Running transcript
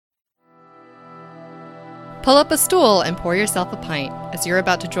Pull up a stool and pour yourself a pint as you're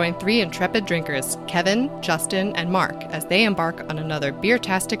about to join three intrepid drinkers, Kevin, Justin, and Mark, as they embark on another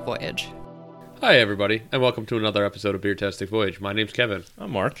beer-tastic voyage. Hi, everybody, and welcome to another episode of Beer-tastic Voyage. My name's Kevin. I'm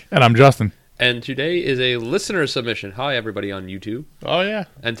Mark. And I'm Justin. And today is a listener submission. Hi, everybody on YouTube. Oh, yeah.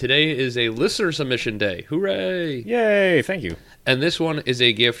 And today is a listener submission day. Hooray! Yay, thank you. And this one is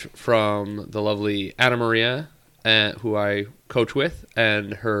a gift from the lovely Anna Maria, who I coach with,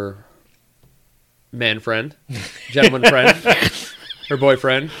 and her man friend, gentleman friend, her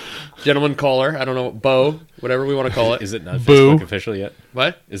boyfriend, gentleman caller, I don't know, Bo, whatever we want to call it. Is it not Boo. Facebook official yet?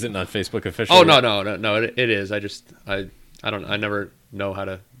 What? Is it not Facebook official Oh, yet? no, it is. I never know how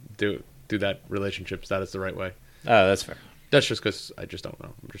to do that relationship status the right way. Oh, that's fair. That's just because I just don't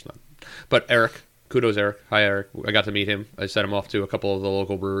know. I'm just not. But Eric, kudos Eric. Hi Eric. I got to meet him. I sent him off to a couple of the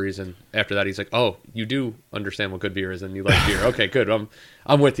local breweries, and after that he's like, "Oh, you do understand what good beer is, and you like beer. Okay, good.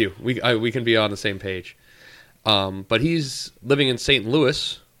 I'm with you. We can be on the same page." But he's living in St.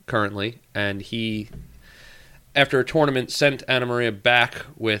 Louis currently, and he, after a tournament, sent Anna Maria back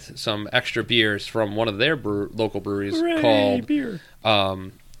with some extra beers from one of their local breweries. Hooray, called beer.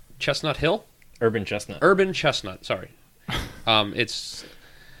 Chestnut Hill. Urban Chestnut. Urban Chestnut, sorry. It's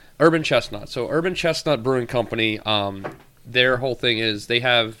Urban Chestnut. So Urban Chestnut Brewing Company, their whole thing is they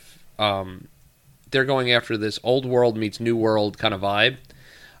have, they're going after this old world meets new world kind of vibe.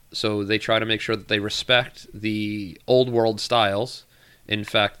 So they try to make sure that they respect the old world styles. In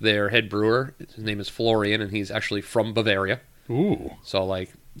fact, their head brewer, his name is Florian, and he's actually from Bavaria. Ooh. So,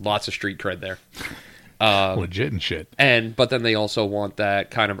 like, lots of street cred there. Legit and shit. But then they also want that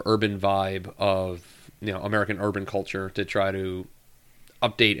kind of urban vibe of, American urban culture to try to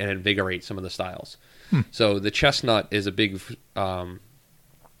update and invigorate some of the styles. So the chestnut is a big,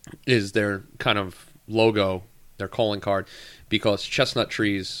 is their kind of logo, their calling card, because chestnut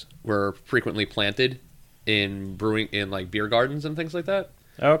trees were frequently planted in like beer gardens and things like that.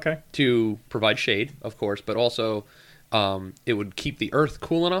 Oh, okay. To provide shade, of course, but also it would keep the earth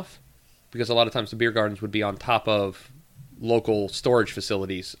cool enough. Because a lot of times the beer gardens would be on top of local storage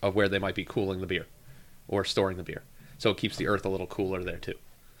facilities of where they might be cooling the beer or storing the beer. So it keeps the earth a little cooler there too.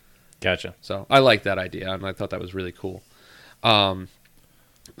 Gotcha. So I like that idea, and I thought that was really cool.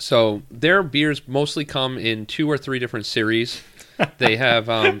 So their beers mostly come in 2 or 3 different series. They have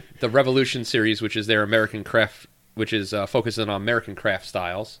the Revolution series, which is their American craft, which is focusing on American craft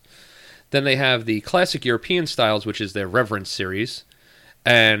styles. Then they have the Classic European styles, which is their Reverence series.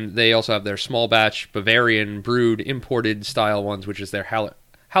 And they also have their small batch Bavarian brewed imported style ones, which is their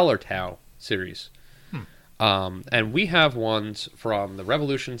Hallertau series. And we have ones from the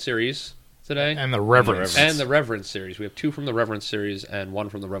Revolution series today. And the Reverence. And the Reverence series. We have 2 from the Reverence series and 1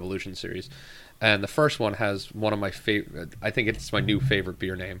 from the Revolution series. And the first one has one of my favorite. I think it's my new favorite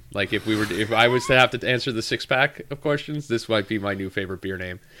beer name. Like if I was to have to answer the 6-pack of questions, this might be my new favorite beer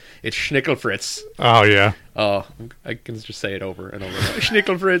name. It's Schnickelfritz. Oh, yeah. Oh, I can just say it over and over.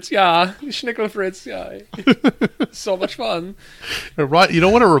 Schnickelfritz, yeah. Schnickelfritz, yeah. So much fun. You know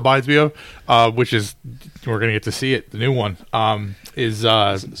what it reminds me of? Which is, we're going to get to see it, the new one, is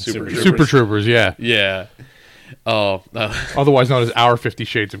Super Troopers, yeah. Yeah. Oh. Otherwise known as Our 50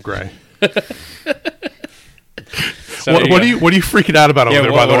 Shades of Grey. So what are you freaking out about over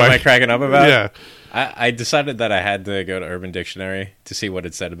there, by the way? What am I cracking up about? Yeah. I decided that I had to go to Urban Dictionary to see what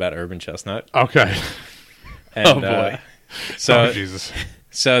it said about Urban Chestnut. Okay. And, Oh, boy. So, Jesus.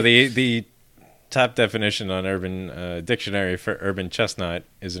 So the top definition on Urban Dictionary for Urban Chestnut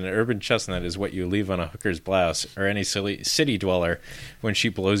is an urban chestnut is what you leave on a hooker's blouse or any city dweller when she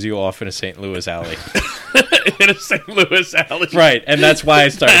blows you off in a St. Louis alley. In a St. Louis alley. Right, and that's why I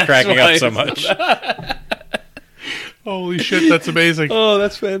started cracking up so much. Holy shit, that's amazing. Oh,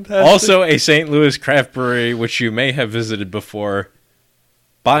 that's fantastic. Also, a St. Louis craft brewery, which you may have visited before,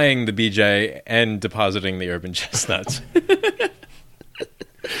 buying the BJ and depositing the Urban Chestnuts.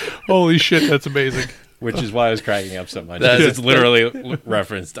 Holy shit, that's amazing. Which is why I was cracking up so much. That's- It's literally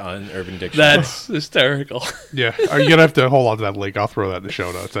referenced on Urban Dictionary. That's hysterical. Yeah. You're going to have to hold on to that link. I'll throw that in the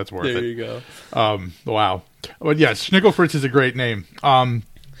show notes. That's worth There it. you go. Wow. But yeah, Schnickelfritz is a great name.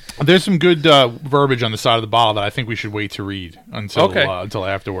 There's some good verbiage on the side of the bottle that I think we should wait to read until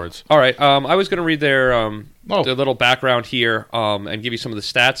afterwards. All right. I was going to read their Oh. little background here and give you some of the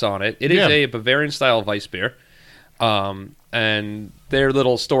stats on it. It is a Bavarian-style Weissbier. And their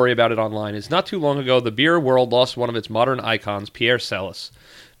little story about it online is not too long ago, the beer world lost one of its modern icons, Pierre Celis,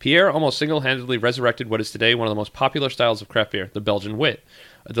 Pierre almost single-handedly resurrected what is today one of the most popular styles of craft beer, the Belgian Wit,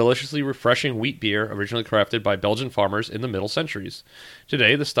 a deliciously refreshing wheat beer originally crafted by Belgian farmers in the Middle Centuries.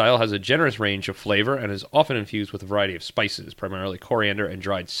 Today, the style has a generous range of flavor and is often infused with a variety of spices, primarily coriander and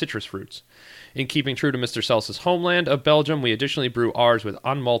dried citrus fruits. In keeping true to Mr. Celsus' homeland of Belgium, we additionally brew ours with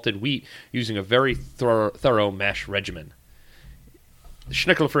unmalted wheat using a very thorough mash regimen. The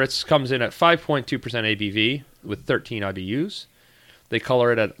Schnickelfritz comes in at 5.2% ABV with 13 IBUs. They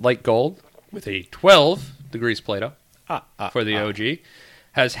color it at light gold with a 12 degrees Plato for the OG.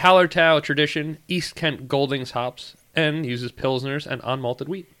 Has Hallertau tradition, East Kent Goldings hops, and uses pilsners and unmalted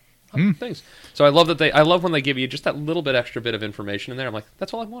wheat. Things. So I love that I love when they give you just that little bit extra bit of information in there. I'm like,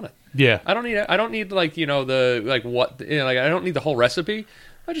 that's all I wanted. Yeah. I don't need like, I don't need the whole recipe.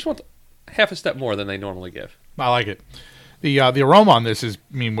 I just want half a step more than they normally give. I like it. The aroma on this is,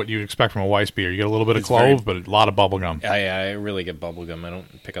 what you expect from a Weiss beer. You get a little bit of clove, but a lot of bubblegum. I really get bubblegum. I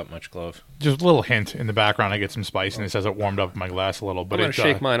don't pick up much clove. Just a little hint in the background. I get some spiciness as it warmed up in my glass a little. But I'm going to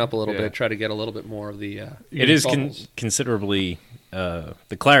shake mine up a little bit, try to get a little bit more of the... it is considerably...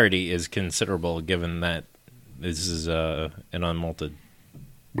 the clarity is considerable given that this is an unmalted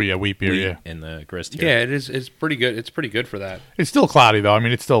wheat beer, in the grist here. Yeah, it is. It's pretty good. It's pretty good for that. It's still cloudy though.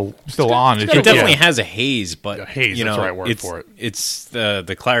 It's still on. It definitely has a haze, but a haze. That's the right word for it. It's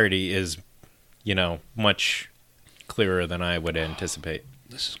the clarity is, much clearer than I would anticipate.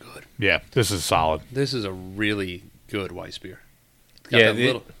 This is good. Yeah, this is solid. This is a really good Weiss beer. I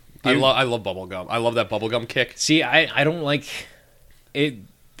love bubblegum. I love that bubblegum kick. See, I don't like it.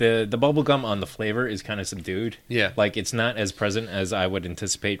 The bubblegum on the flavor is kind of subdued. Yeah. Like, it's not as present as I would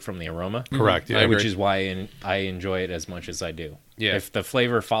anticipate from the aroma. Correct. Yeah, which is why I enjoy it as much as I do. Yeah. If the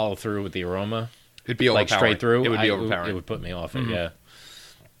flavor followed through with the aroma, it'd be like straight through, it would be overpowering. It would put me off it, yeah.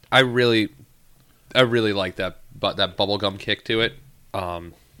 I really like that bubblegum kick to it.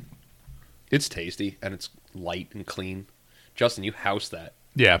 It's tasty, and it's light and clean. Justin, you house that.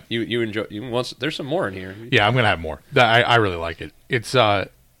 Yeah. You enjoy. There's some more in here. Yeah, I'm gonna have more. I really like it. It's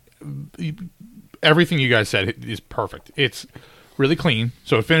everything you guys said is perfect. It's really clean,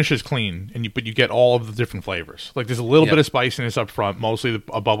 so it finishes clean, but you get all of the different flavors. Like there's a little bit of spiciness up front, mostly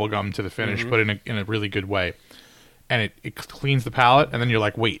a bubble gum to the finish, but in a really good way, and it cleans the palate. And then you're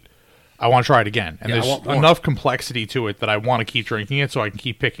like, wait, I want to try it again. And there's enough complexity to it that I want to keep drinking it, so I can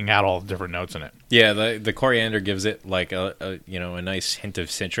keep picking out all the different notes in it. Yeah, the coriander gives it like a nice hint of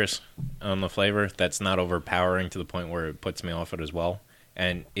citrus on the flavor that's not overpowering to the point where it puts me off it as well.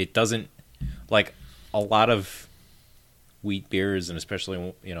 And it doesn't, like a lot of wheat beers, and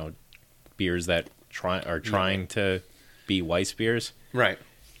especially beers that are trying to be Weiss beers. Right.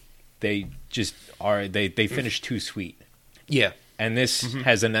 They just are. They finish too sweet. Yeah. And this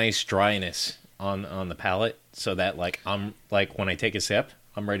has a nice dryness on the palate, so that I'm like when I take a sip,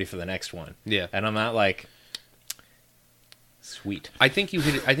 I'm ready for the next one. Yeah. And I'm not like sweet. I think you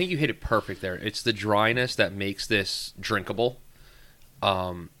hit it perfect there. It's the dryness that makes this drinkable.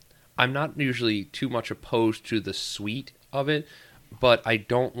 I'm not usually too much opposed to the sweet of it, but I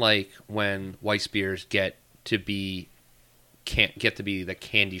don't like when Weiss beers get to be the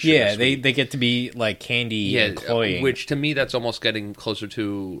candy sugar. Yeah, they get to be like candy and cloying. Which to me that's almost getting closer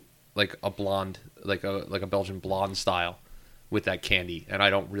to like a blonde, like a Belgian blonde style with that candy, and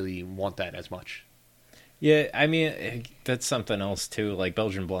I don't really want that as much. Yeah, that's something else too. Like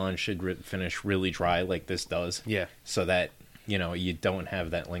Belgian blonde should finish really dry like this does. Yeah. So that you don't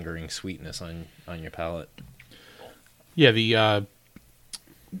have that lingering sweetness on your palate. Yeah,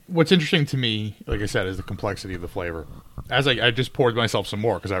 what's interesting to me, like I said, is the complexity of the flavor. As I just poured myself some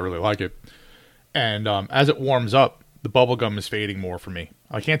more because I really like it, and as it warms up, the bubblegum is fading more for me.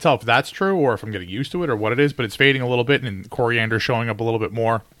 I can't tell if that's true or if I'm getting used to it or what it is, but it's fading a little bit, and coriander showing up a little bit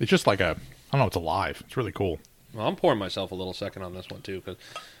more. It's just like I don't know, it's alive. It's really cool. Well, I'm pouring myself a little second on this one too, because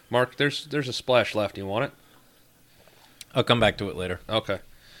Mark, there's a splash left. You want it? I'll come back to it later. Okay,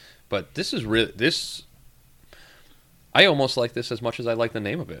 but this is I almost like this as much as I like the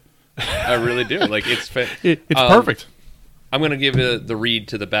name of it. I really do. Like it's perfect. I'm going to give it the read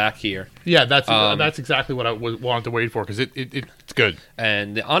to the back here. Yeah, that's exactly what I wanted to wait for because it's good.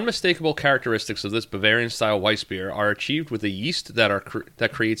 And the unmistakable characteristics of this Bavarian-style Weiss beer are achieved with a yeast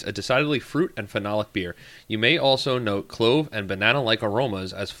that creates a decidedly fruit and phenolic beer. You may also note clove and banana-like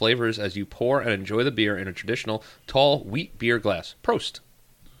aromas as flavors as you pour and enjoy the beer in a traditional tall wheat beer glass. Prost.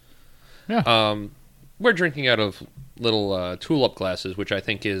 Yeah. We're drinking out of little tulip glasses, which I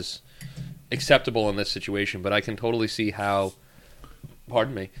think is acceptable in this situation, but I can totally see how,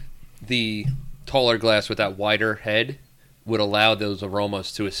 the taller glass with that wider head would allow those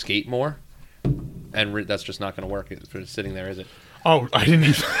aromas to escape more, and that's just not going to work if it's sitting there, is it? Oh, I didn't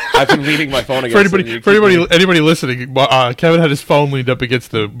use. I've been leaning my phone For against anybody listening, Kevin had his phone leaned up against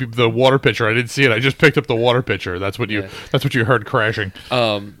the water pitcher. I didn't see it. I just picked up the water pitcher. That's what you heard crashing.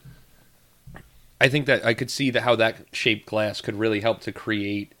 I think that I could see how that shaped glass could really help to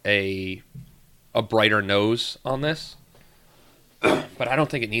create a brighter nose on this. But I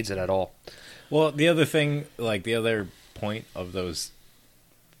don't think it needs it at all. Well, the other thing, like the other point of those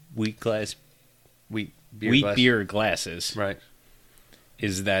wheat beer glasses, Right.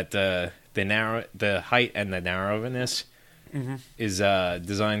 is that the height and the narrowness is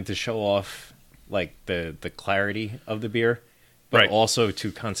designed to show off like the clarity of the beer, but Right. also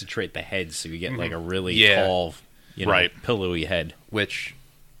to concentrate the head, so you get like a really Yeah. tall, pillowy head. Which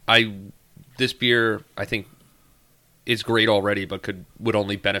this beer I think is great already, but would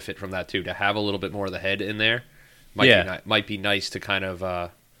only benefit from that too. To have a little bit more of the head in there might be nice to kind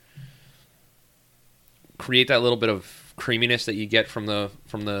of create that little bit of creaminess that you get from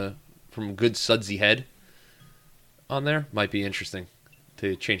good sudsy head on there. Might be interesting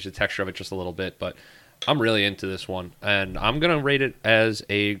to change the texture of it just a little bit, but I'm really into this one, and I'm gonna rate it as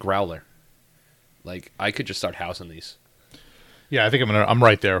a growler. Like, I could just start housing these. Yeah, I think I'm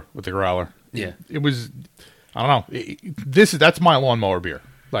right there with the growler. Yeah. It was, I don't know. That's my lawnmower beer.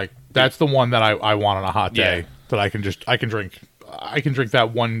 Like, that's the one that I want on a hot day. Yeah. That I can drink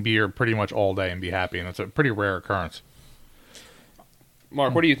that one beer pretty much all day and be happy, and it's a pretty rare occurrence.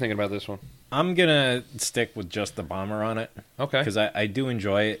 Mark, what are you thinking about this one? I'm gonna stick with just the bomber on it. Okay. Because I do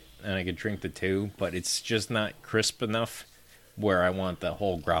enjoy it, and I could drink the two, but it's just not crisp enough where I want the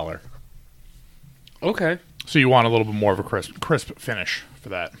whole growler. Okay. So you want a little bit more of a crisp finish for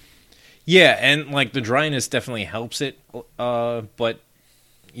that. Yeah, and like the dryness definitely helps it, but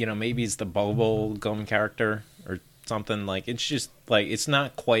maybe it's the bubble gum character or something. Like, it's just like it's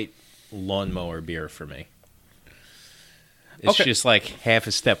not quite lawnmower beer for me. It's Okay. just like half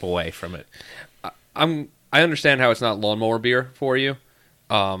a step away from it. I understand how it's not lawnmower beer for you.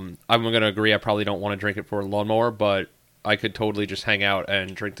 I'm going to agree. I probably don't want to drink it for a lawnmower, but I could totally just hang out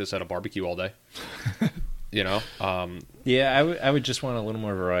and drink this at a barbecue all day. Yeah, I would just want a little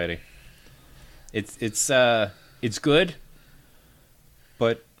more variety. It's good,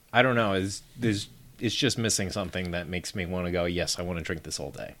 but I don't know. It's just missing something that makes me want to go, yes, I want to drink this all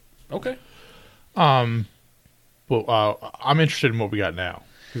day. Okay. Well, I'm interested in what we got now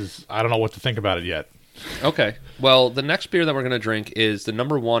because I don't know what to think about it yet. Okay. Well, the next beer that we're going to drink is the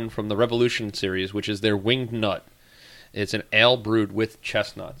number one from the Revolution series, which is their Winged Nut. It's an ale brewed with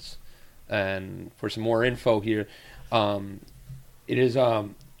chestnuts. And for some more info here, it is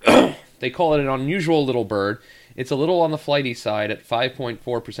they call it an unusual little bird. It's a little on the flighty side at 5.4%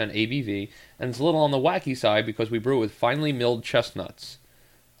 ABV, and it's a little on the wacky side because we brew it with finely milled chestnuts.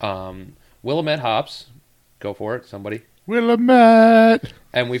 Willamette hops, go for it, somebody. Willamette!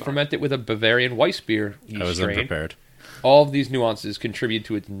 And we ferment it with a Bavarian Weissbier yeast I was strain. unprepared. All of these nuances contribute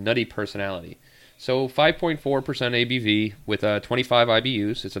to its nutty personality. So 5.4% ABV with 25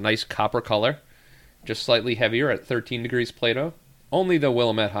 IBUs. It's a nice copper color, just slightly heavier at 13 degrees Plato. Only the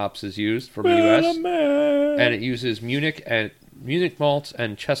Willamette hops is used from the U.S. And it uses Munich malts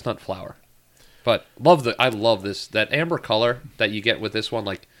and chestnut flour. But I love this, that amber color that you get with this one.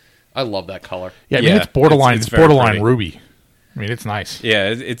 Like, I love that color. Yeah, I mean, it's borderline. It's very borderline pretty. ruby. I mean, it's nice. Yeah,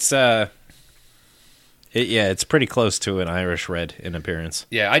 it's pretty close to an Irish red in appearance.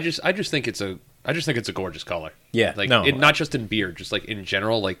 Yeah, I just think it's a gorgeous color. Yeah, like no. not just in beer, just like in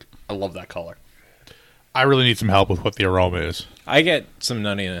general. Like, I love that color. I really need some help with what the aroma is. I get some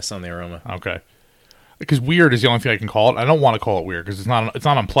nuttiness on the aroma. Okay. Because weird is the only thing I can call it. I don't want to call it weird because it's not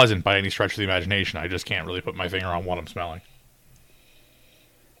unpleasant by any stretch of the imagination. I just can't really put my finger on what I'm smelling.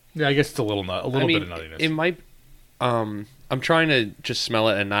 Yeah, I guess it's a little bit of nuttiness. It might. I'm trying to just smell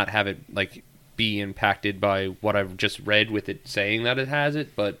it and not have it like be impacted by what I've just read with it saying that it has it,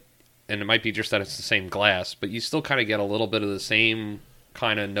 and it might be just that it's the same glass, but you still kind of get a little bit of the same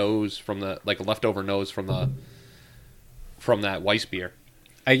kind of nose from the leftover nose from that Weiss beer.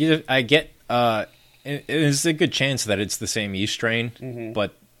 I get it's a good chance that it's the same yeast strain,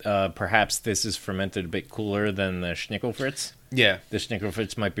 but perhaps this is fermented a bit cooler than the Schnickelfritz. Yeah, The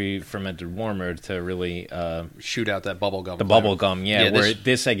Schnickelfritz might be fermented warmer to really shoot out that bubble gum. the bubble gum. Yeah, Yeah,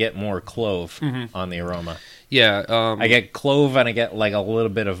 this I get more clove on the aroma. Yeah, I get clove and I get like a little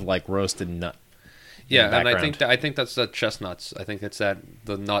bit of like roasted nut. yeah, the and I background. think that's the chestnuts. I think it's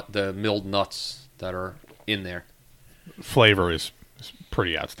the milled nuts that are in there. Flavor is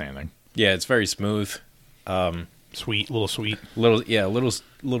pretty outstanding. Yeah, it's very smooth. Sweet, little sweet. Little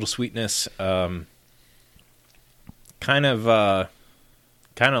sweetness. Kind of like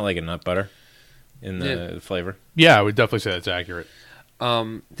a nut butter. in the flavor. Yeah, I would definitely say that's accurate.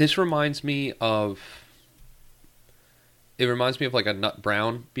 This reminds me of. It reminds me of like a nut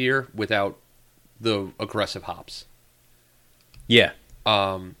brown beer without the aggressive hops. Yeah.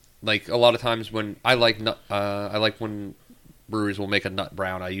 Like a lot of times when I like when breweries will make a nut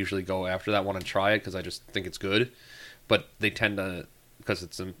brown. I usually go after that one and try it because I just think it's good. But they tend to, because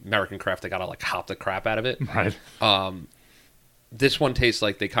it's an American craft, they gotta like hop the crap out of it. Right. This one tastes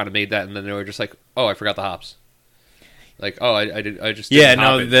like they kind of made that, and then they were just like, "Oh, I forgot the hops." Like, "Oh, I just didn't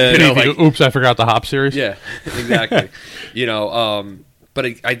hop it." the You know, like, oops, I forgot the hop series. Yeah, exactly. But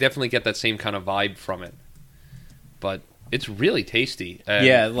I definitely get that same kind of vibe from it. But it's really tasty. And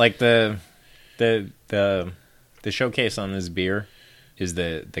yeah, like the showcase on this beer is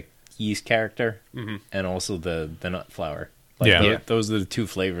the yeast character and also the nut flower. Like Yeah. those are the two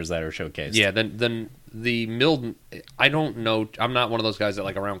flavors that are showcased. Yeah, then the milled. I don't know. I'm not one of those guys that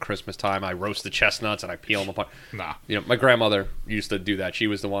like around Christmas time I roast the chestnuts and I peel them apart. Nah. My grandmother used to do that. She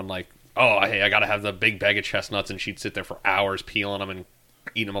was the one like, oh, hey, I gotta have the big bag of chestnuts, and she'd sit there for hours peeling them and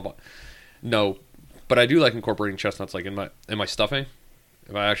eating them up. No, but I do like incorporating chestnuts like in my stuffing.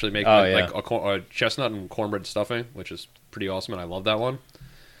 If I actually make like a chestnut and cornbread stuffing, which is pretty awesome, and I love that one.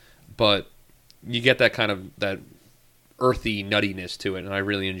 But you get that kind of that earthy nuttiness to it, and I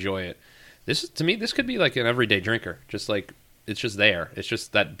really enjoy it. To me, this could be like an everyday drinker. Just like it's just there. It's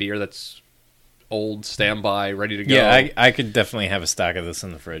just that beer that's old, standby, ready to go. Yeah, I could definitely have a stack of this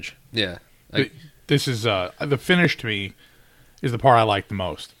in the fridge. Yeah. This is the finish to me is the part I like the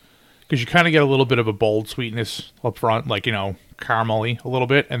most, because you kind of get a little bit of a bold sweetness up front, like, you know, caramelly a little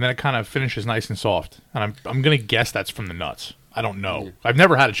bit, and then it kind of finishes nice and soft. And I'm gonna guess that's from the nuts. I don't know. I've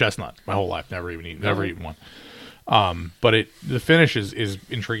never had a chestnut my whole life. Never eaten one. But the finish is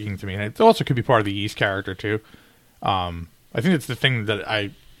intriguing to me, and it also could be part of the yeast character too. I think it's the thing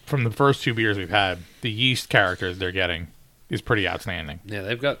that from the first two beers we've had, the yeast character they're getting is pretty outstanding. Yeah,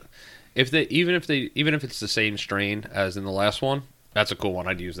 they've got even if it's the same strain as in the last one, that's a cool one.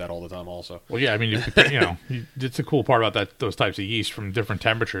 I'd use that all the time also. Well, yeah, I mean, it's a cool part about those types of yeast from different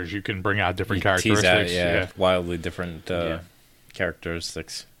temperatures. You can bring out different characteristics. Tease out, wildly different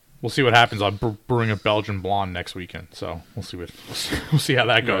characteristics. We'll see what happens. I'm brewing a Belgian blonde next weekend, so we'll see how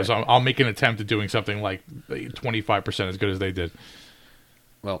that goes. Right. I'll make an attempt at doing something like 25% as good as they did.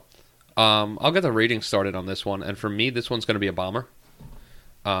 Well, I'll get the rating started on this one, and for me, this one's going to be a bomber.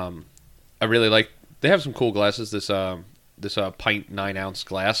 I really like. They have some cool glasses. This pint 9-ounce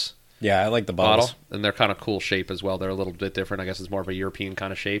glass. Yeah, I like the bottle, bottles. and they're kind of cool shape as well. They're a little bit different. I guess it's more of a European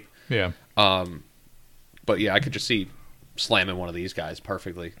kind of shape. Yeah. But yeah, I could just see slamming one of these guys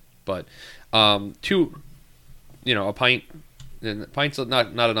perfectly. But a pint, and pint's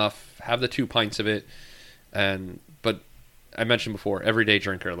not enough. Have the 2 pints of it, but I mentioned before, everyday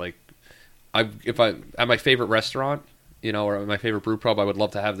drinker. Like, if I at my favorite restaurant, or at my favorite brew pub, I would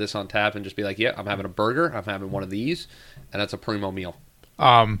love to have this on tap and just be like, yeah, I'm having a burger, I'm having one of these, and that's a primo meal.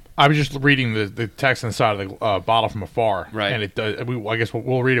 I was just reading the text on the side of the bottle from afar, right? And it does. I guess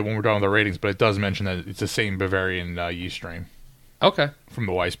we'll read it when we're done with the ratings, but it does mention that it's the same Bavarian yeast strain. Okay. From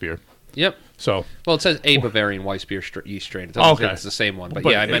the Weiss beer. Yep. So, well, it says a Bavarian Weiss beer yeast strain. It doesn't say it's the same one, but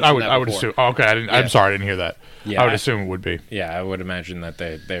yeah, I mentioned that before. I would assume. Oh, okay, I'm sorry, I didn't hear that. Yeah, I would assume it would be. Yeah, I would imagine that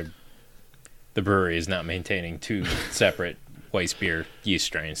the brewery is not maintaining 2 separate Weiss beer yeast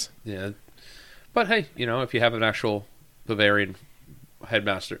strains. Yeah, but hey, if you have an actual Bavarian head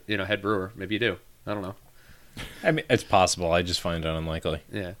brewer, maybe you do. I don't know. I mean, it's possible. I just find it unlikely.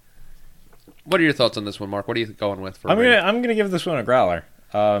 Yeah. What are your thoughts on this one, Mark? What are you going with? I'm gonna give this one a growler.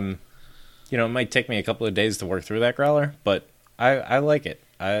 It might take me a couple of days to work through that growler, but I like it.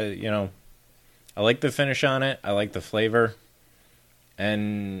 I like the finish on it. I like the flavor,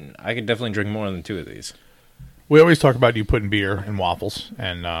 and I could definitely drink more than 2 of these. We always talk about you putting beer in waffles,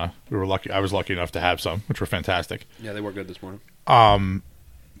 and we were lucky. I was lucky enough to have some, which were fantastic. Yeah, they were good this morning.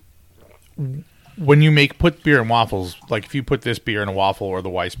 When you put beer in waffles, like if you put this beer in a waffle or the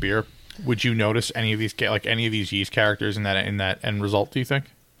Weiss beer, would you notice any of these yeast characters in that end result? Do you think?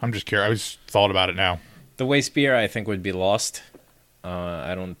 I'm just curious. I just thought about it now. The Weiss beer, I think, would be lost.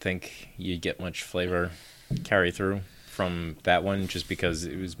 I don't think you'd get much flavor carry through from that one, just because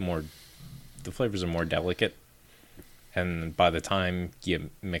it was more. The flavors are more delicate, and by the time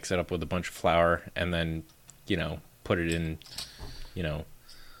you mix it up with a bunch of flour and then, put it in,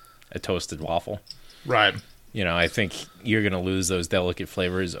 a toasted waffle. Right. I think you're going to lose those delicate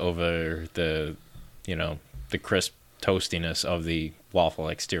flavors over the crisp toastiness of the waffle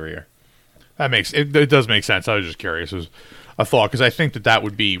exterior. It does make sense. I was just curious. It was a thought, because I think that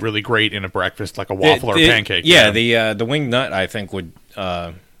would be really great in a breakfast, like a waffle or a pancake. Yeah, the winged nut, I think, would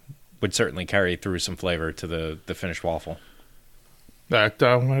would certainly carry through some flavor to the finished waffle. That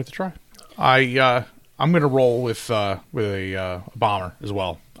I'm gonna have to try. I'm gonna roll with a bomber as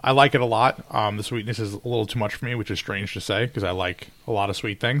well. I like it a lot. The sweetness is a little too much for me, which is strange to say because I like a lot of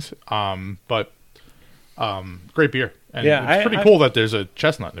sweet things. But great beer, and it's pretty cool that there's a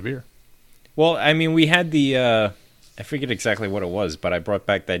chestnut in the beer. Well, I mean, we had the I forget exactly what it was, but I brought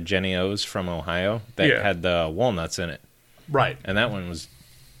back that Jenny O's from Ohio that had the walnuts in it, right? And that one was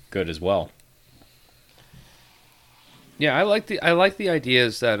good as well. Yeah, I like the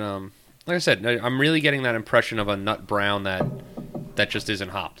ideas that like I said, I'm really getting that impression of a nut brown that just isn't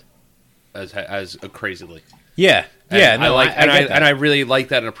hopped as crazily. Yeah, and no, I really like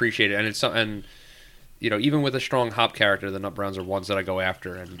that and appreciate it. And it's and you know, even with a strong hop character, the nut browns are ones that I go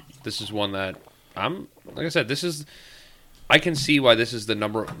after, and this is one that like I said, I can see why this is the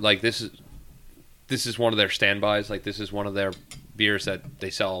number. Like this is one of their standbys. Like this is one of their beers that they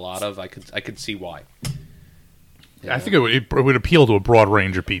sell a lot of. I could see why. Yeah. I think it would appeal to a broad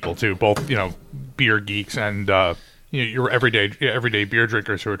range of people too, both beer geeks and your everyday beer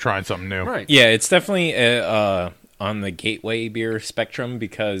drinkers who are trying something new. Right. Yeah, it's definitely on the gateway beer spectrum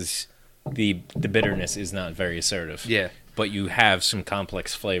because the bitterness is not very assertive. Yeah. But you have some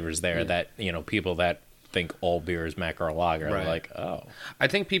complex flavors there that people that think all beer is macro lager are like, oh. I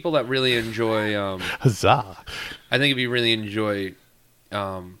think people that really enjoy Huzzah! I think if you really enjoy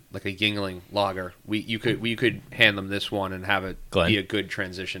like a Yingling lager, you could hand them this one and have it be a good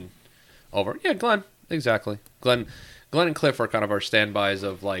transition over. Yeah, Glenn, exactly. Glenn and Cliff are kind of our standbys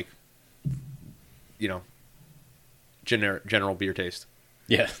of like, general beer taste.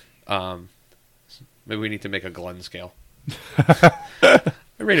 Yeah. Maybe we need to make a Glenn scale. I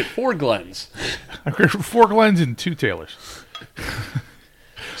rated 4 Glens. I rated 4 Glens and 2 Taylors.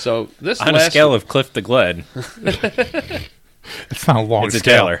 So this on a scale of Cliff to Glen. It's not a long it's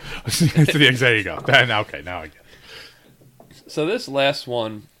scale. It's a Taylor. There you go. Okay, now I get it. So this last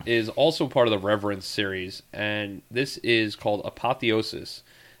one is also part of the Reverence series, and this is called Apotheosis,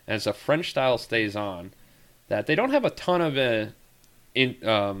 and it's a French-style saison that they don't have a ton of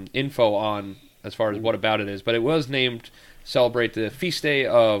info on as far as what about it is, but it was named to celebrate the feast day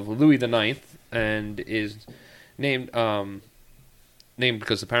of Louis IX, and is named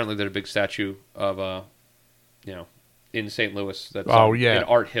because apparently there's a big statue of in St. Louis that's in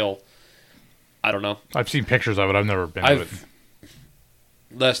Art Hill. I don't know. I've seen pictures of it. I've never been to it.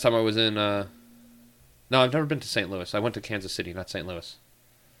 Last time I was in no, I've never been to St. Louis. I went to Kansas City, not St. Louis.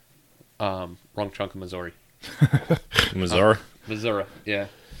 Wrong chunk of Missouri. Missouri? Missouri, yeah.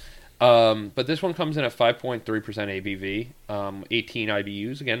 But this one comes in at 5.3% ABV, 18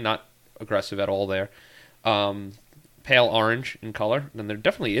 IBUs. Again, not aggressive at all there. Pale orange in color. And there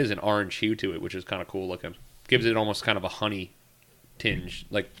definitely is an orange hue to it, which is kind of cool looking. Gives it almost kind of a honey tinge.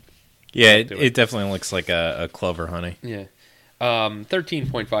 Yeah, it definitely looks like a clover honey. Yeah.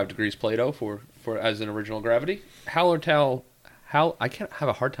 13.5 degrees Plato for as an original gravity. Hallertau. I can't have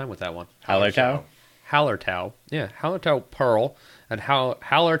a hard time with that one. Hallertau? Hallertau. Yeah, Hallertau Pearl and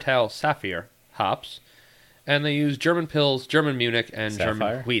Hallertau Sapphire hops. And they use German Pils, German Munich, and Sapphire?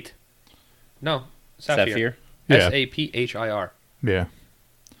 German wheat. No, Sapphire. Yeah. Saphir. Yeah.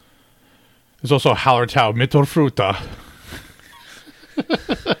 There's also Hallertau Mittelfruta.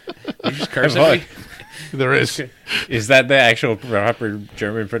 You just curse at me? There is. Is that the actual proper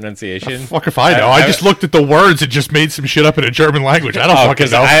German pronunciation? Fuck if I know. I just looked at the words and just made some shit up in a German language. I don't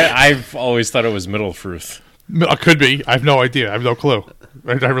fucking know. I've always thought it was Mittelfruth. Could be. I have no idea. I have no clue.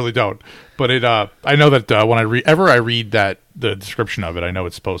 I really don't. But I know that when I read the description of it, I know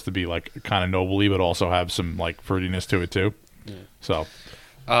it's supposed to be like kind of nobly, but also have some like fruitiness to it too. Yeah. So.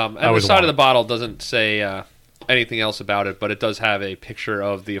 And the side of the bottle doesn't say anything else about it, but it does have a picture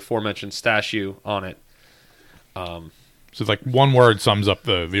of the aforementioned statue on it. So it's like one word sums up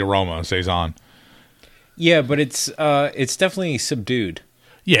the aroma, saison. Yeah, but it's definitely subdued.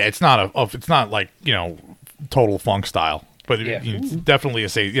 Yeah, it's not like total funk style, but it's definitely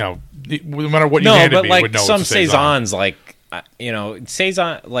no matter what you handed me, like you would know some it's a saison. saisons,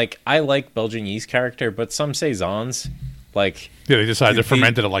 saison. Like I like Belgian yeast character, but some saisons. They decided to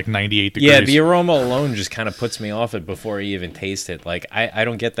ferment it at like 98 degrees. Yeah, the aroma alone just kind of puts me off it before I even taste it. I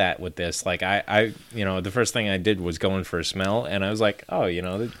don't get that with this. I the first thing I did was go in for a smell, and I was like, oh,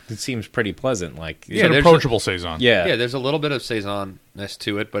 it seems pretty pleasant. It's an approachable saison. Yeah, there's a little bit of saison-ness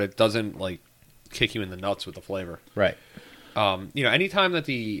to it, but it doesn't kick you in the nuts with the flavor. Right. Anytime that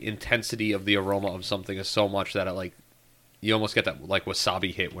the intensity of the aroma of something is so much that it you almost get that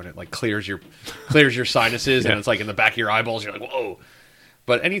wasabi hit when it clears your sinuses and it's in the back of your eyeballs. You're like, whoa!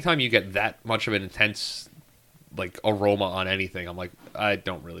 But anytime you get that much of an intense like aroma on anything. I'm like, I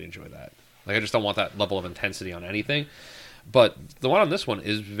don't really enjoy that. Like, I just don't want that level of intensity on anything. But the one on this one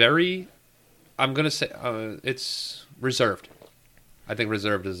is very, I'm gonna say, it's reserved. I think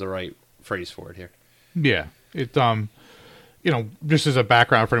reserved is the right phrase for it here. Yeah, it just as a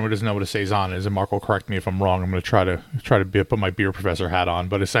background for anyone who doesn't know what a saison is, and Mark will correct me if I'm wrong. I'm going to try to put my beer professor hat on,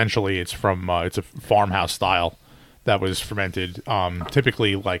 but essentially it's from it's a farmhouse style that was fermented.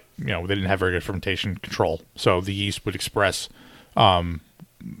 Typically, like they didn't have very good fermentation control, so the yeast would express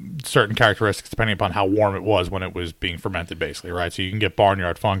certain characteristics depending upon how warm it was when it was being fermented, basically, right? So you can get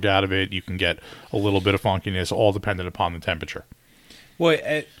barnyard funk out of it, you can get a little bit of funkiness, all dependent upon the temperature. Well,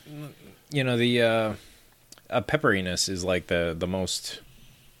 the pepperiness is like the most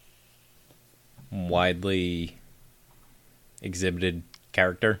widely exhibited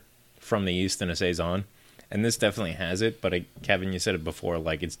character from the yeast in a saison, and this definitely has it. But Kevin, you said it before,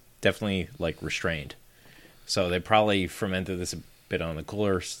 like it's definitely like restrained. So they probably fermented this a bit on the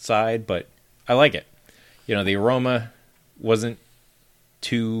cooler side, but I like it. The aroma wasn't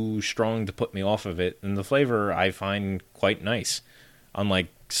too strong to put me off of it, and the flavor I find quite nice. Unlike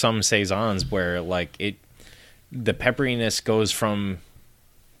some saisons where like the pepperiness goes from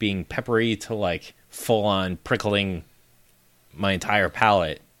being peppery to like full on prickling my entire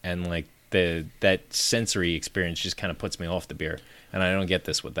palate, and like that sensory experience just kind of puts me off the beer, and I don't get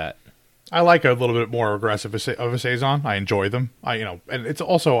this with that. I like a little bit more aggressive of a saison. I enjoy them. And it's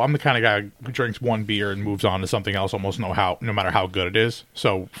also, I'm the kind of guy who drinks one beer and moves on to something else almost no matter how good it is.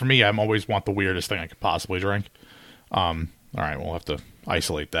 So for me, I always want the weirdest thing I could possibly drink. All right, we'll have to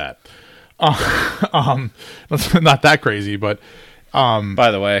isolate that. That's not that crazy, but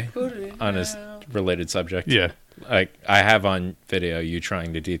by the way, on a related subject, yeah, I have on video you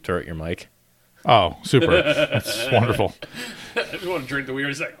trying to deep throat your mic. Oh, super! That's wonderful. I just want to drink the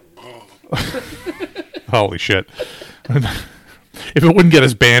weirdest thing. Holy shit! If it wouldn't get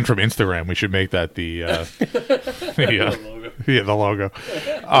us banned from Instagram, we should make that the logo.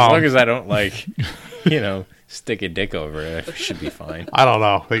 As long as I don't stick a dick over it, I should be fine. I don't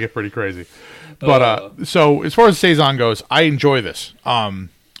know; they get pretty crazy. But so as far as saison goes, I enjoy this. And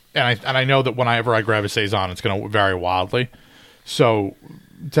I know that whenever I grab a saison, it's going to vary wildly. So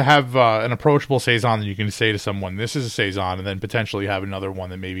to have an approachable saison that you can say to someone, "This is a saison," and then potentially have another one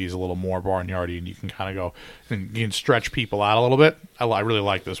that maybe is a little more barnyardy, and you can kind of go and you can stretch people out a little bit. I really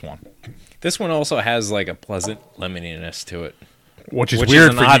like this one. This one also has like a pleasant lemoniness to it, which is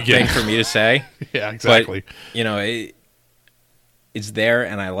weird an for odd thing for me to say. Yeah, exactly. But, it's there,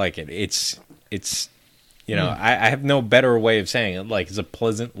 and I like it. It's I have no better way of saying it. Like, it's a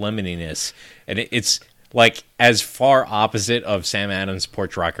pleasant lemoniness, and it's like as far opposite of Sam Adams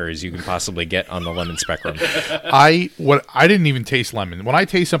Porch Rocker as you can possibly get on the lemon spectrum. I didn't even taste lemon. When I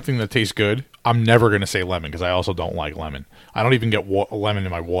taste something that tastes good, I'm never going to say lemon because I also don't like lemon. I don't even get lemon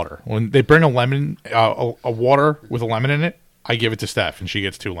in my water. When they bring a lemon, a water with a lemon in it, I give it to Steph, and she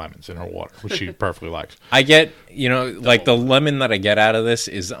gets 2 lemons in her water, which she perfectly likes. I get, like the lemon that I get out of this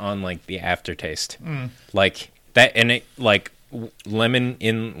is on like the aftertaste, like that, and it like lemon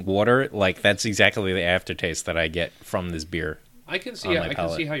in water, like that's exactly the aftertaste that I get from this beer. I can see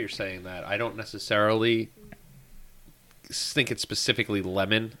how you're saying that. I don't necessarily think it's specifically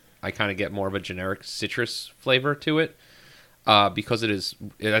lemon. I kind of get more of a generic citrus flavor to it because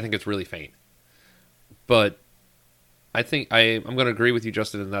I think it's really faint. But I think I'm going to agree with you,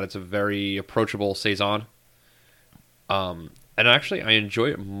 Justin, in that it's a very approachable saison. And actually, I enjoy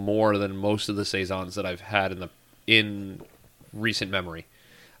it more than most of the saisons that I've had in recent memory.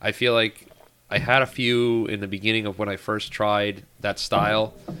 I feel like I had a few in the beginning of when I first tried that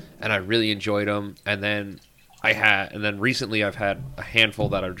style, and I really enjoyed them. And then recently I've had a handful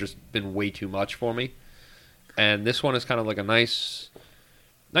that have just been way too much for me. And this one is kind of like a nice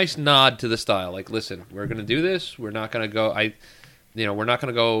nod to the style. Like, listen, we're going to do this. We're not going to go we're not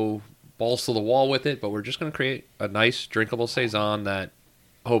going to go balls to the wall with it, but we're just going to create a nice drinkable saison that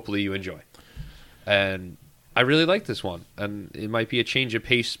hopefully you enjoy. And I really like this one, and it might be a change of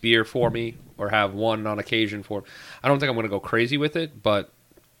pace beer for me, or have one on occasion for. I don't think I'm going to go crazy with it, but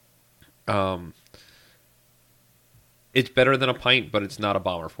it's better than a pint, but it's not a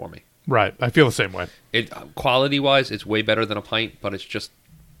bomber for me. Right, I feel the same way. Quality wise, it's way better than a pint, but it's just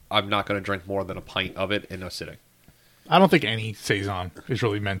I'm not going to drink more than a pint of it in a sitting. I don't think any saison is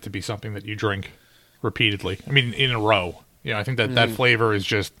really meant to be something that you drink repeatedly. I mean, in a row. I think that flavor is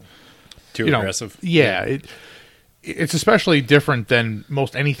just too aggressive. Yeah, it's especially different than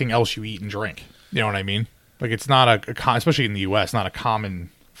most anything else you eat and drink. You know what I mean? Like, it's not especially in the U.S., not a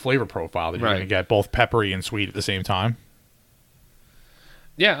common flavor profile that you're going to get both peppery and sweet at the same time.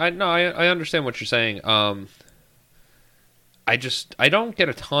 Yeah, I understand what you're saying. I don't get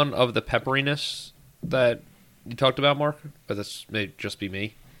a ton of the pepperiness that you talked about, Mark, but this may just be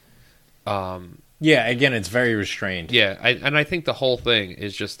me. Yeah, again, it's very restrained. Yeah, I think the whole thing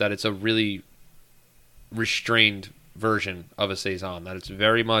is just that it's a really restrained version of a Saison, that it's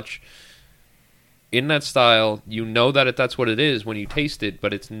very much in that style. You know that that's what it is when you taste it,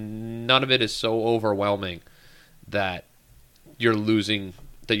 but it's none of it is so overwhelming that you're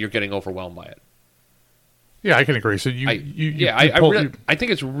getting overwhelmed by it. Yeah, I can agree. So I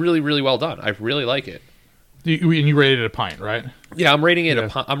think it's really, really well done. I really like it. And you rated it a pint, right? Yeah, I'm rating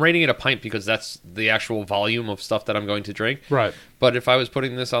it a pint because that's the actual volume of stuff that I'm going to drink. Right. But if I was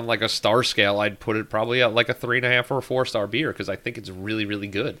putting this on like a star scale, I'd put it probably at like a 3.5 or a 4-star beer because I think it's really, really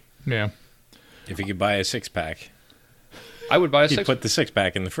good. Yeah. If you could buy a 6-pack, I would buy a you'd 6. put the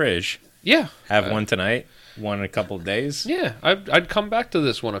 6-pack in the fridge. Yeah. Have one tonight, one in a couple of days. Yeah, I'd come back to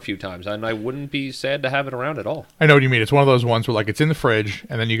this one a few times, and I wouldn't be sad to have it around at all. I know what you mean. It's one of those ones where like it's in the fridge,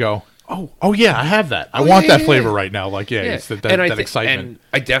 and then you go, oh yeah, I have that. I want that flavor right now. Like it's that excitement. And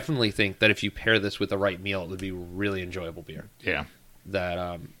I definitely think that if you pair this with the right meal, it would be a really enjoyable beer. Yeah.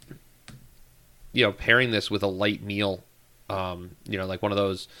 That pairing this with a light meal, like one of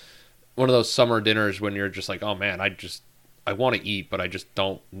those summer dinners when you're just like, oh man, I want to eat, but I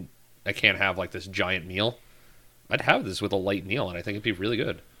can't have like this giant meal. I'd have this with a light meal, and I think it'd be really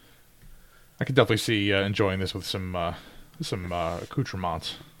good. I could definitely see enjoying this with some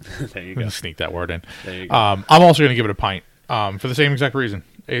accoutrements. There you go. Sneak that word in. There you go. I'm also going to give it a pint for the same exact reason.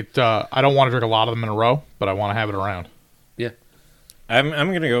 I don't want to drink a lot of them in a row, but I want to have it around. Yeah. I'm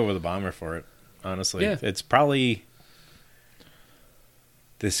going to go with a bomber for it, honestly. Yeah. It's probably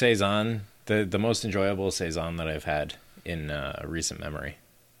the Saison, the most enjoyable Saison that I've had in recent memory,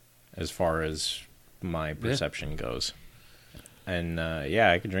 as far as my perception goes. And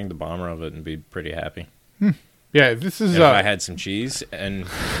I could drink the bomber of it and be pretty happy. Yeah, this is. If I had some cheese and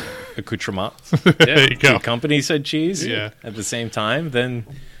accoutrement, there you go. the company said cheese Yeah. at the same time, then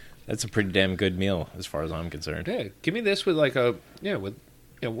that's a pretty damn good meal as far as I'm concerned. Yeah, give me this with like with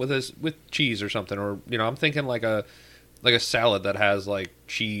cheese or something, or I'm thinking like a salad that has like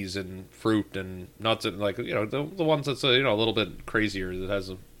cheese and fruit and nuts and like the ones that's a little bit crazier that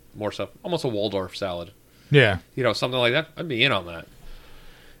has more stuff, almost a Waldorf salad. Yeah. Something like that. I'd be in on that.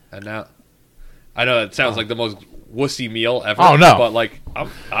 And now, I know it sounds like the most wussy meal ever. Oh no! But like,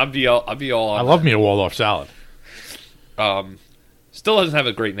 I'd be all on. I love me a Waldorf salad. Still doesn't have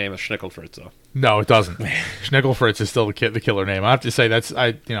a great name of Schnickelfritz though. No, it doesn't. Schnickelfritz is still the killer name. I have to say that's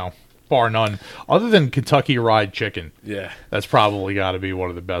bar none. Other than Kentucky Fried Chicken, Yeah. that's probably got to be one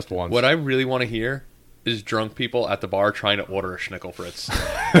of the best ones. What I really want to hear is drunk people at the bar trying to order a Schnickelfritz.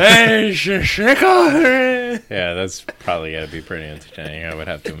 Hey, Schnickel! Yeah, that's probably got to be pretty entertaining, I would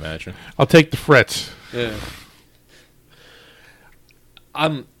have to imagine. I'll take the Fritz. Yeah.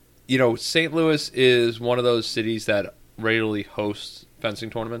 St. Louis is one of those cities that regularly hosts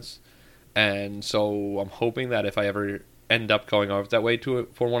fencing tournaments, and so I'm hoping that if I ever end up going over that way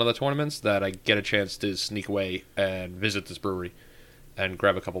for one of the tournaments, that I get a chance to sneak away and visit this brewery and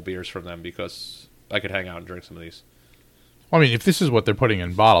grab a couple beers from them, because I could hang out and drink some of these. Well, I mean, if this is what they're putting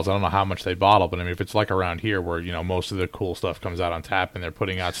in bottles, I don't know how much they bottle, but I mean, if it's like around here where, most of the cool stuff comes out on tap and they're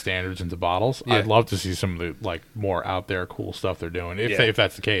putting out standards into bottles, Yeah. I'd love to see some of the, like, more out there cool stuff they're doing, if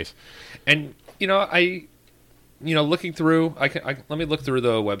that's the case. And, looking through, let me look through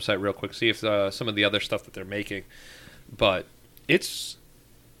the website real quick, see if some of the other stuff that they're making. But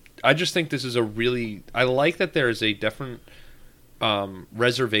I just think this is I like that there is a different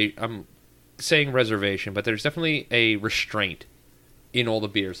reservation. I'm saying reservation, but there's definitely a restraint in all the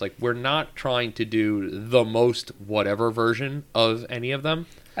beers. Like, we're not trying to do the most whatever version of any of them.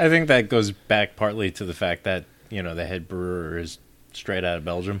 I think that goes back partly to the fact that, the head brewer is straight out of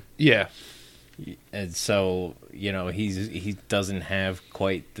Belgium. Yeah. And so, he doesn't have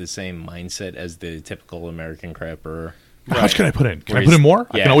quite the same mindset as the typical American craft brewer. How much can I put in? Can I put in more?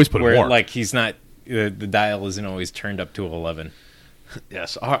 I can always put in more. Like, he's not, the dial isn't always turned up to 11.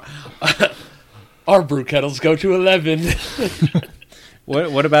 Yes. Our brew kettles go to 11.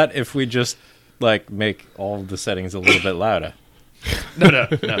 What about if we just, make all the settings a little bit louder? No.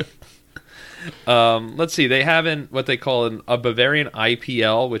 Let's see. They have what they call a Bavarian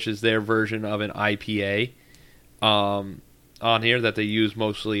IPL, which is their version of an IPA, on here that they use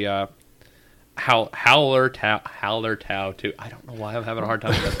mostly. Hallertau too. I don't know why I'm having a hard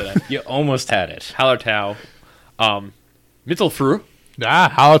time with that today. You almost had it. Hallertau, Mittelfru.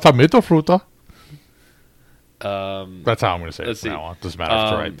 Hallertau Mittelfruta. That's how I'm going to say Let's it from see. now on. Doesn't matter if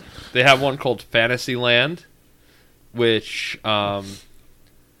it's right. They have one called Fantasyland, which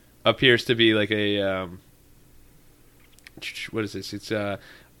appears to be like a what is this? It's a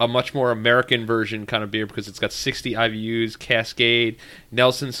much more American version kind of beer because it's got 60 IBUs, Cascade,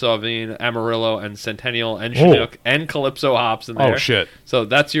 Nelson Sauvin, Amarillo, and Centennial, and Chinook, and Calypso hops in there. Oh, shit. So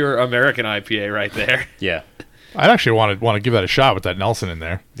that's your American IPA right there. Yeah. I'd actually want to give that a shot with that Nelson in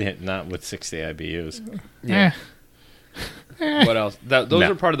there. Yeah, not with 60 IBUs. Yeah. Eh. What else? Those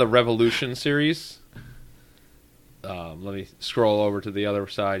are part of the Revolution series. Let me scroll over to the other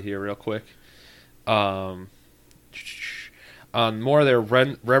side here real quick. On more of their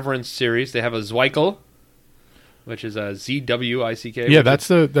Reverence series, they have a Zweikel, which is a ZWICK. Yeah, that's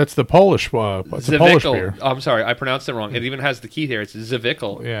the Polish. It's a Polish beer. I'm sorry, I pronounced it wrong. It even has the key here. It's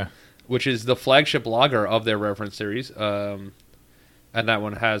Zweikel, Yeah. which is the flagship lager of their Reverence series. And that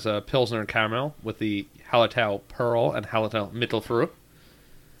one has a Pilsner Caramel with the Hallertau Pearl and Hallertau Mittelfrüh,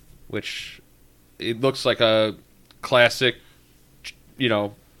 which it looks like a classic,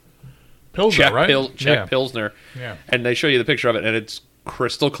 Pilsner, Czech, right? Czech Pilsner. Yeah. And they show you the picture of it, and it's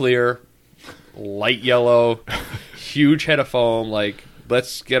crystal clear, light yellow, huge head of foam. Like,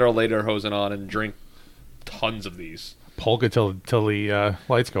 let's get our lederhosen on and drink tons of these. Polka till the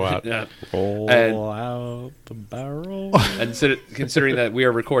lights go out. Yeah. Roll And- out the barrel. And considering that we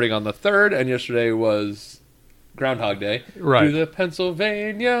are recording on the 3rd, and yesterday was Groundhog Day, Right. do the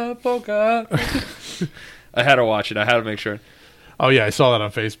Pennsylvania polka. I had to watch it. I had to make sure. Oh yeah, I saw that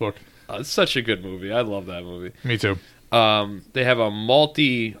on Facebook. It's such a good movie. I love that movie. Me too. They have a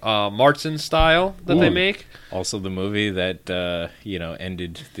malty Martzen style that they Ooh. make. Also, the movie that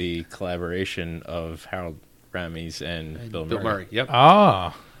ended the collaboration of Harold Ramis and Bill Murray, Yep.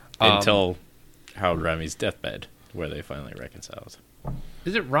 Ah, until Harold Ramis' deathbed, where they finally reconciled.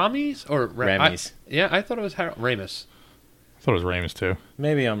 Is it Ramis or Ramis. I thought it was Ramis. I thought it was Ramus too.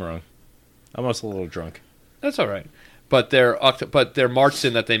 Maybe I'm wrong. I'm also a little drunk. That's all right. But their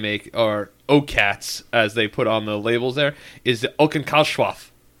Martzen that they make, or Okats, as they put on the labels there, is the Oakenkalschwaf.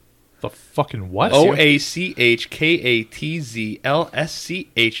 The fucking what?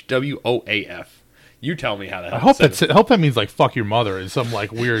 OACHKATZLSCHWOAF. You tell me how that. I hope that means like fuck your mother in some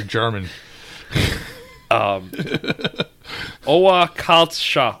like weird German.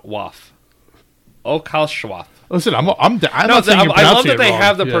 Oakalschwaf. Oakalschwaf. Listen, I'm not saying I you're love pronouncing that it they wrong.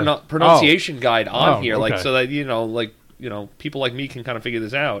 have the Yeah. pronunciation guide on Oh, here, like okay. so that people like me can kind of figure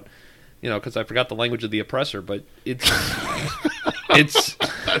this out. Because I forgot the language of the oppressor, but it's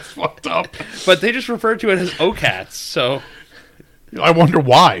That's fucked up. but they just refer to it as Okats. So I wonder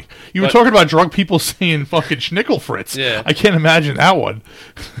why. You were But- talking about drunk people saying fucking Schnickelfritz. Yeah. I can't imagine that one.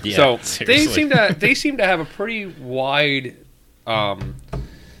 Yeah, so seriously. they seem to have a pretty wide.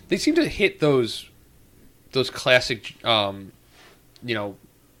 They seem to hit those classic,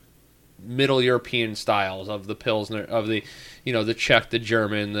 Middle European styles of the Pilsner, of the, the Czech, the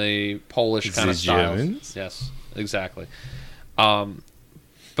German, the Polish kind of The styles. Germans? Yes, exactly.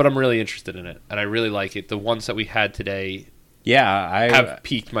 But I'm really interested in it, and I really like it. The ones that we had today Yeah, have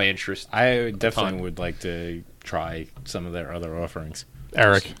piqued my interest. I definitely ton. would like to try some of their other offerings.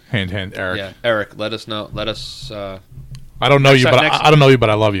 Eric, hand, Eric. Yeah, Eric, let us know. Let us. I don't know you, Next- but next- I don't know you, but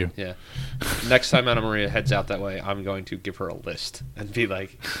I love you. Yeah. Next time Anna Maria heads out that way, I'm going to give her a list and be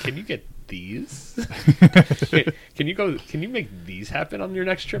like, "Can you get these? Can you make these happen on your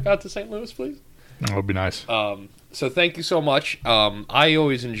next trip out to St. Louis, please?" That would be nice. So thank you so much. I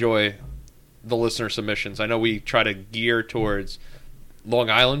always enjoy the listener submissions. I know we try to gear towards Long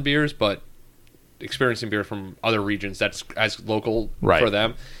Island beers, but experiencing beer from other regions that's as local Right. for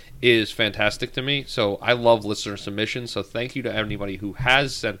them is fantastic to me. So I love listener submissions. So thank you to anybody who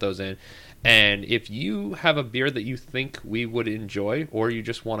has sent those in. And if you have a beer that you think we would enjoy, or you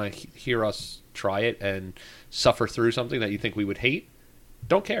just want to hear us try it and suffer through something that you think we would hate,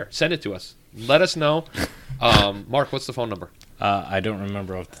 don't care. Send it to us. Let us know. Mark, what's the phone number? I don't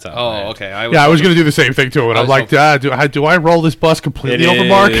remember off the top of my Oh, head. okay. I was going to do the same thing too, and I I'm was like, do I roll this bus completely It over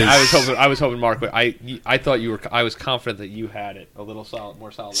Mark? is. I was hoping Mark would. I thought you were. I was confident that you had it a little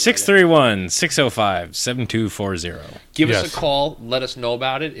more solid. 631-605-7240. Give Yes. us a call. Let us know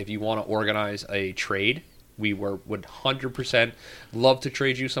about it. If you want to organize a trade, we would 100% love to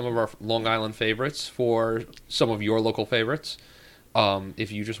trade you some of our Long Island favorites for some of your local favorites.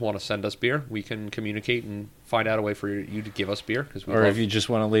 If you just want to send us beer, we can communicate and find out a way for you to give us beer. Or if you just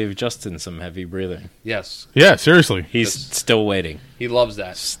want to leave Justin some heavy breathing. yes, Yeah, seriously. He's still waiting. he loves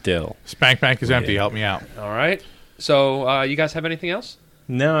that. Still. Spank Bank is empty. Help me out. All right. So you guys have anything else?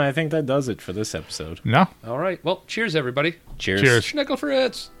 No, I think that does it for this episode. No. All right. Well, cheers, everybody. Cheers. Cheers. Schnickel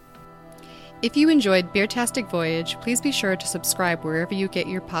Fritz. If you enjoyed Beertastic Voyage, please be sure to subscribe wherever you get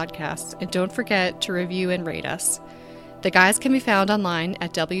your podcasts, and don't forget to review and rate us. The guys can be found online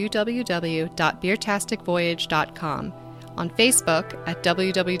at www.beertasticvoyage.com. on Facebook at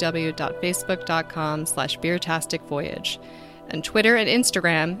www.facebook.com/beertasticvoyage, and Twitter and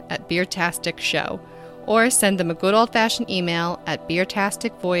Instagram at Beertastic Show, or send them a good old-fashioned email at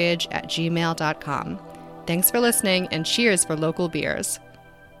beertasticvoyage@gmail.com. Thanks for listening, and cheers for local beers.